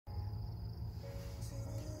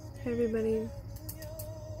Hey everybody,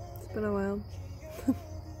 it's been a while.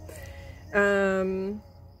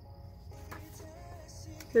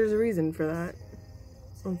 There's a reason for that,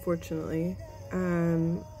 unfortunately.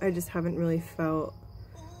 I just haven't really felt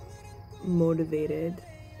motivated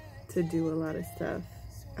to do a lot of stuff.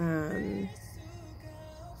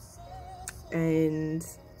 And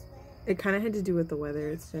it kind of had to do with the weather.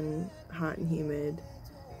 It's been hot and humid,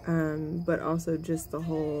 but also just the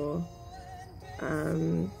whole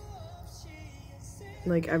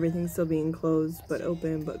like everything's still being closed but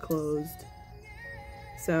open but closed.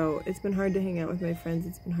 So it's been hard to hang out with my friends.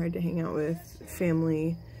 It's been hard to hang out with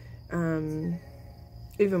family, even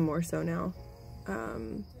more so now,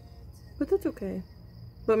 but that's okay.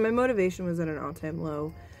 But my motivation was at an all-time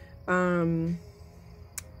low, and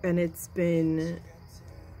it's been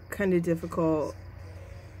kind of difficult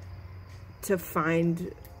to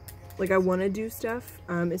find, like, I want to do stuff,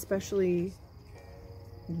 especially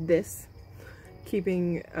this,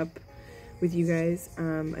 keeping up with you guys.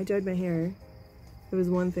 I dyed my hair. It was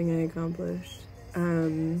one thing I accomplished.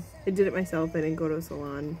 I did it myself. I didn't go to a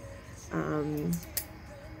salon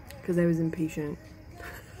because I was impatient.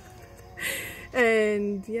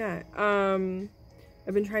 And yeah,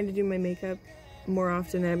 I've been trying to do my makeup more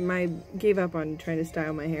often. I gave up on trying to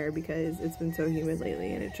style my hair because it's been so humid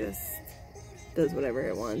lately and it just does whatever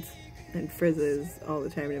it wants and frizzes all the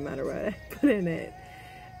time no matter what I put in it.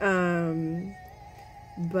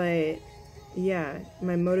 But yeah,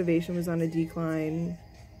 my motivation was on a decline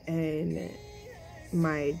and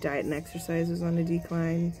my diet and exercise was on a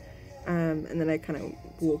decline. And then I kind of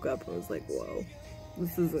woke up and was like, whoa,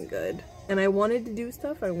 this isn't good. And I wanted to do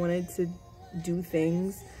stuff. I wanted to do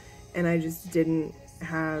things and I just didn't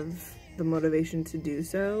have the motivation to do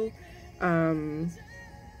so. But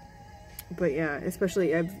yeah,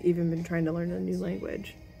 especially I've even been trying to learn a new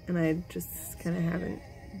language and I just kind of haven't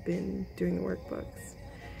been doing the workbooks.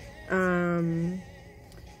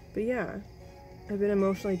 But yeah, I've been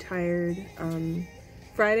emotionally tired.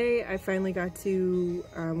 Friday I finally got to,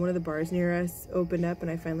 one of the bars near us opened up and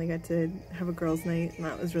I finally got to have a girls' night and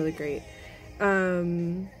that was really great.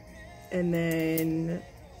 And then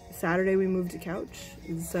Saturday we moved to couch.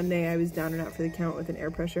 Sunday I was down and out for the count with an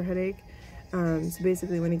air pressure headache. So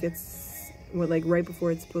basically when it gets, like right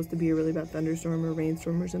before it's supposed to be a really bad thunderstorm or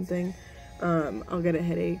rainstorm or something, I'll get a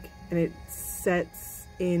headache and it sets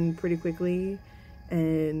in pretty quickly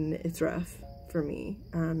and it's rough for me.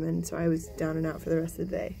 And so I was down and out for the rest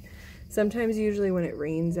of the day. Sometimes usually when it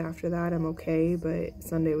rains after that I'm okay, but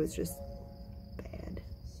Sunday was just bad.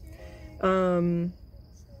 So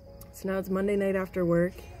now it's Monday night after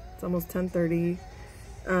work. It's almost 10:30.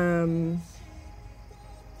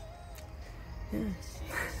 Yeah.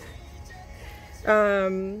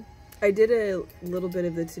 I did a little bit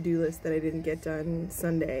of the to-do list that I didn't get done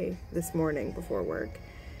Sunday this morning before work.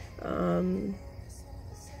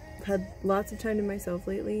 Had lots of time to myself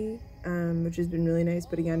lately, which has been really nice,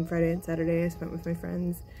 but again, Friday and Saturday I spent with my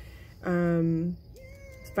friends.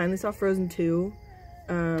 Finally saw Frozen 2.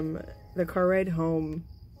 The car ride home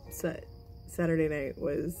Saturday night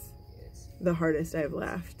was the hardest I've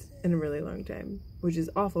laughed in a really long time, which is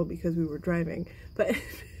awful because we were driving, but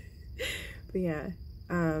but yeah,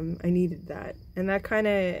 I needed that, and that kind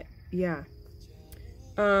of, yeah,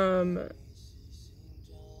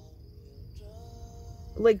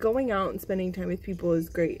 like going out and spending time with people is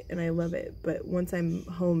great and I love it, but once I'm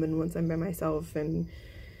home and once I'm by myself and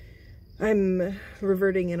I'm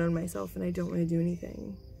reverting in on myself and I don't want to do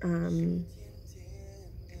anything.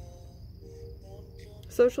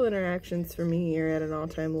 Social interactions for me are at an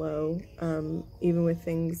all-time low, even with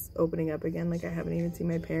things opening up again. Like I haven't even seen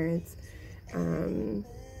my parents.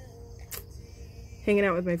 Hanging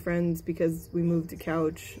out with my friends because we moved to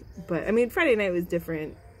couch. But I mean, Friday night was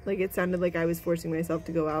different. Like it sounded like I was forcing myself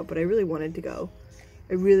to go out, but I really wanted to go.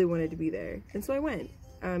 I really wanted to be there. And so I went,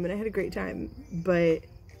 and I had a great time. But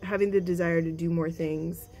having the desire to do more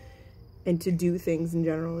things and to do things in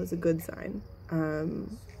general is a good sign.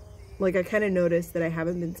 Like I kind of noticed that I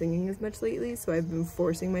haven't been singing as much lately, so I've been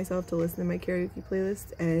forcing myself to listen to my karaoke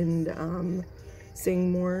playlist and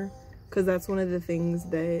sing more, because that's one of the things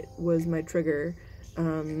that was my trigger,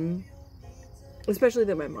 especially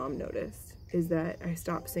that my mom noticed, is that I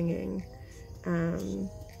stopped singing.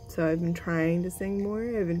 So I've been trying to sing more.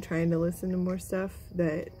 I've been trying to listen to more stuff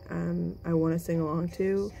that I want to sing along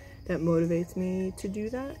to, that motivates me to do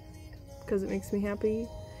that because it makes me happy.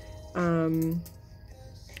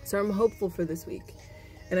 So I'm hopeful for this week,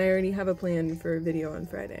 and I already have a plan for a video on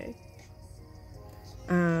Friday.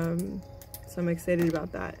 So I'm excited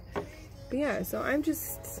about that. But yeah, so I'm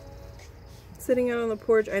just sitting out on the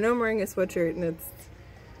porch. I know I'm wearing a sweatshirt and it's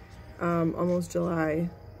almost July,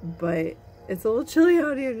 but it's a little chilly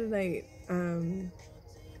out here tonight.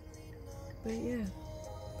 But yeah,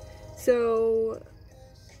 so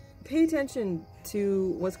pay attention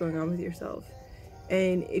to what's going on with yourself,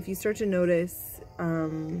 and if you start to notice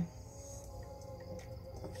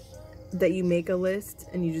that you make a list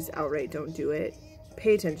and you just outright don't do it,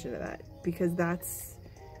 pay attention to that, because that's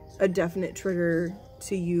a definite trigger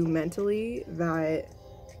to you mentally that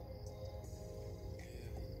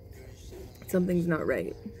something's not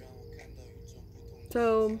right.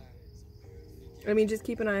 So, I mean, just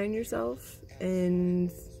keep an eye on yourself,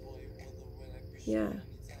 and yeah.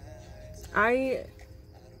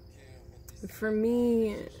 For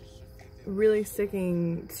me, really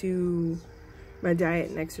sticking to my diet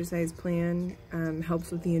and exercise plan helps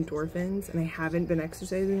with the endorphins, and I haven't been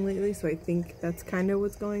exercising lately, so I think that's kind of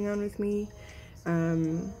what's going on with me.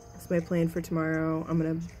 It's my plan for tomorrow. I'm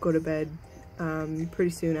gonna go to bed pretty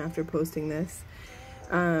soon after posting this,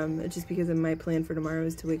 just because my plan for tomorrow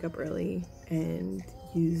is to wake up early and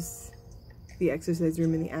use the exercise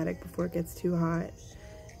room in the attic before it gets too hot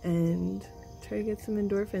and try to get some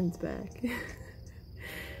endorphins back.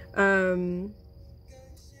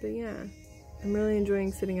 But yeah, I'm really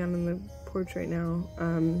enjoying sitting out on the porch right now.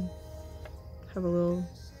 Have a little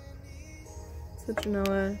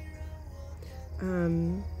citronella,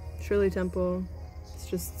 Shirley Temple. It's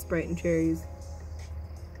just Sprite and cherries.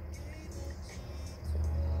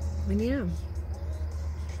 And yeah.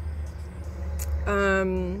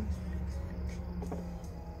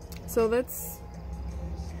 So that's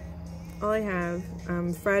all I have.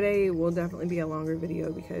 Friday will definitely be a longer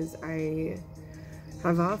video because I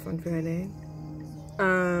have off on Friday.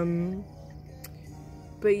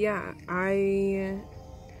 But yeah, I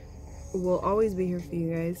will always be here for you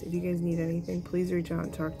guys. If you guys need anything, please reach out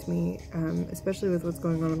and talk to me, especially with what's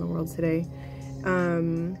going on in the world today.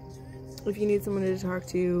 If you need someone to talk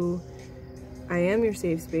to, I am your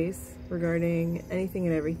safe space regarding anything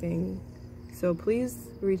and everything. So please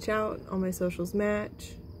reach out. All my socials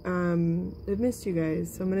match. I've missed you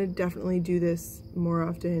guys, so I'm gonna definitely do this more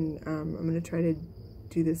often. I'm gonna try to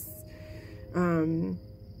do this.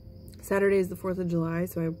 Saturday is the 4th of July,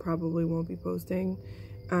 so I probably won't be posting,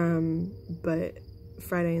 but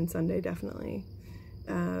Friday and Sunday definitely.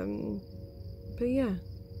 But yeah,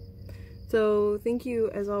 so thank you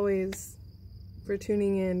as always for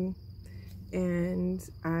tuning in, and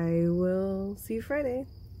I will see you Friday.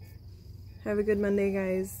 Have a good Monday,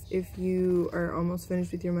 guys. If you are almost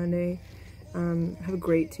finished with your Monday, have a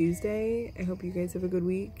great Tuesday. I hope you guys have a good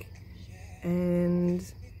week, and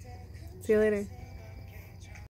see you later.